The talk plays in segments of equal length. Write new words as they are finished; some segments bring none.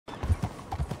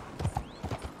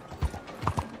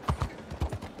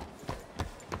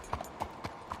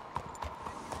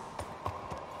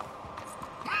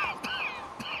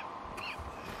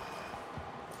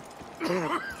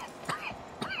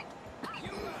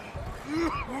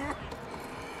Mister!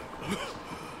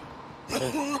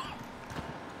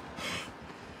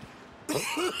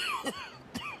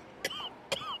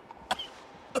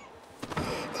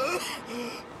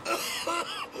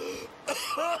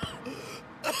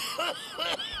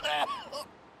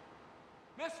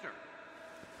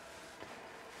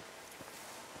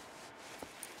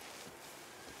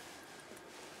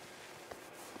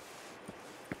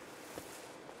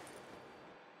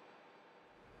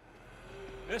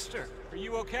 Mister, are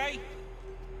you okay?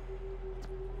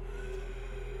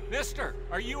 Mister,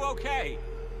 are you okay?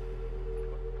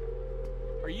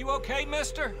 Are you okay,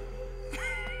 mister?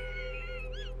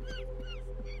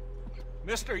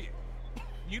 Mister,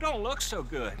 you don't look so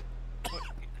good.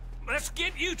 Let's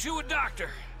get you to a doctor.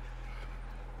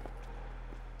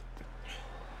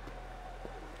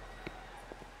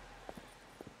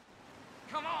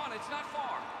 Come on, it's not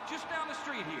far. Just down the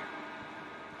street here.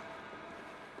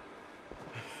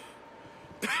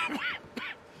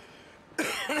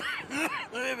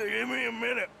 Give me a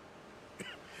minute.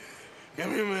 Give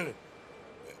me a minute.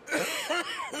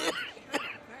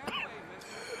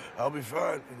 I'll be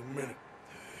fine in a minute.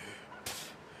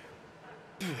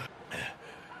 There.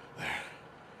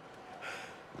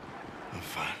 I'm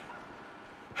fine.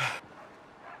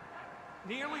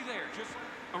 Nearly there, just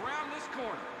around this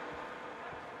corner.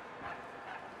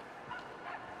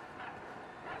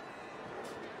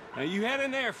 Now you head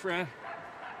in there, friend.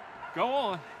 Go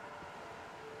on.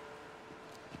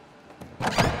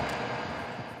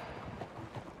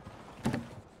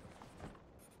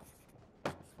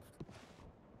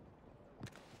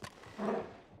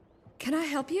 Can I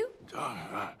help you?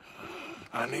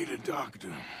 I need a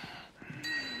doctor.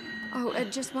 Oh,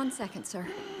 just 1 second, sir.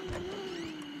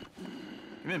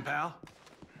 Come in, pal.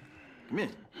 Come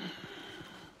in.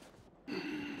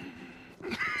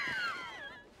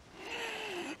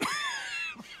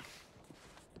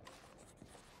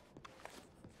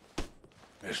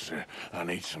 Mister, I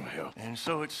need some help. And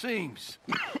so it seems.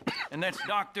 And that's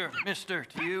Dr. Mister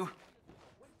to you?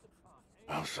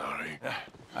 I'm sorry.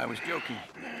 I was joking.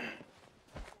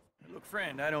 Look,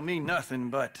 friend, I don't mean nothing,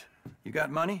 but you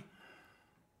got money?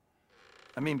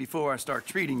 I mean, before I start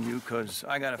treating you, 'cause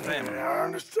I got a family. Yeah, I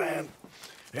understand.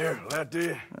 Here, that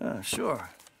do you? Sure.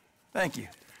 Thank you.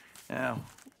 Now,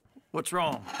 what's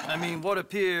wrong? I mean, what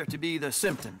appear to be the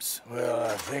symptoms? Well,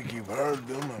 I think you've heard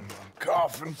them. I'm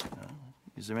coughing.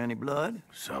 Is there any blood?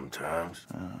 Sometimes.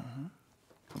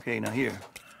 Okay, now here.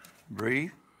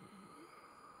 Breathe.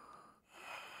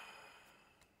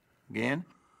 Again.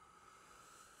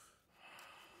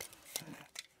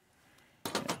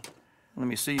 Yeah. Let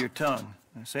me see your tongue.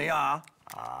 Now say ah.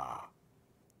 Ah.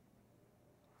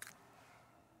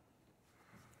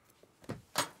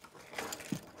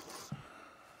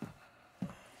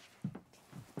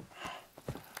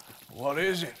 What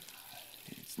is it?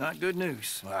 It's not good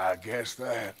news. I guess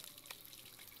that.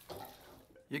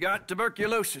 You got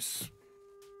tuberculosis.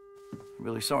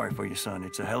 Really sorry for you, son.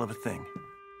 It's a hell of a thing.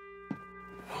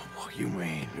 What you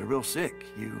mean? You're real sick.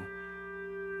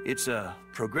 It's a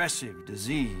progressive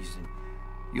disease, and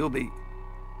you'll be...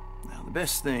 Now, the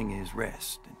best thing is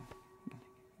rest, and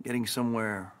getting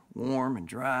somewhere warm and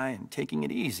dry, and taking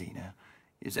it easy. Now,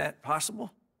 is that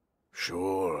possible?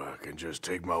 Sure, I can just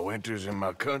take my winters in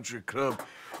my country club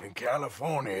in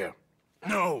California.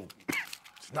 No,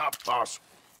 it's not possible.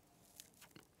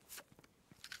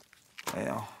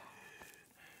 Well,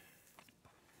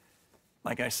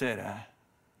 like I said,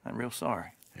 I'm real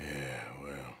sorry. Yeah,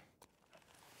 well...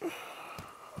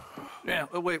 Yeah,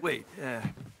 wait.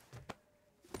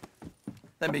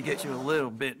 Let me get you a little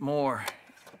bit more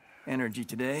energy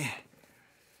today.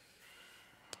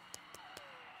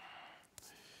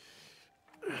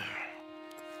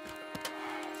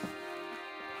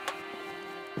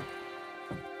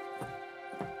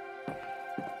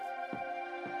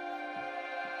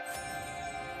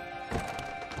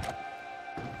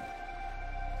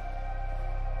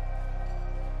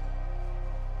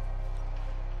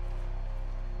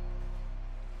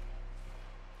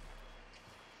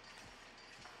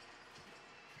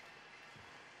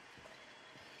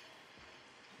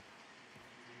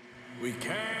 We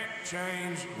can't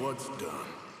change what's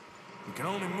done. We can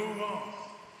only move on.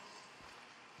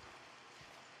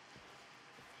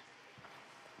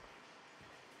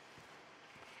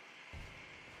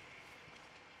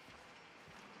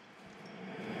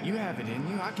 You have it in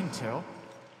you, I can tell.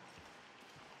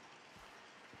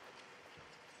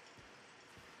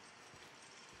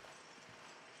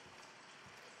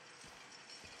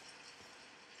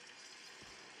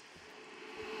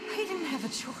 He didn't have a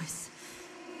choice.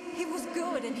 He was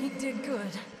good and he did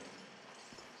good.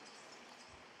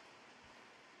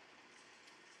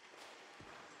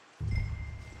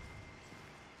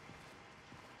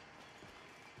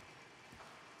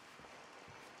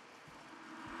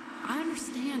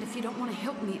 understand if you don't want to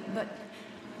help me, but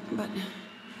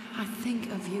I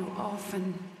think of you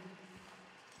often.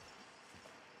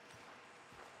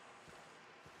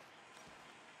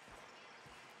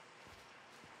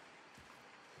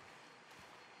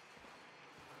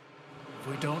 If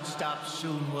we don't stop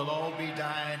soon, we'll all be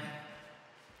dying.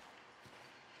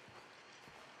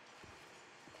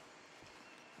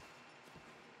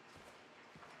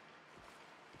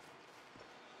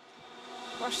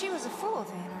 Well, she was a fool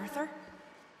then, Arthur.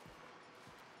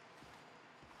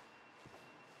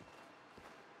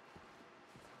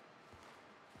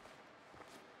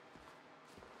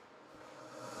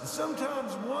 I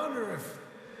sometimes wonder if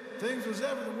things was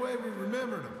ever the way we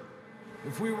remembered them.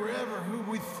 If we were ever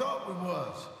who we thought we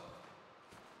was.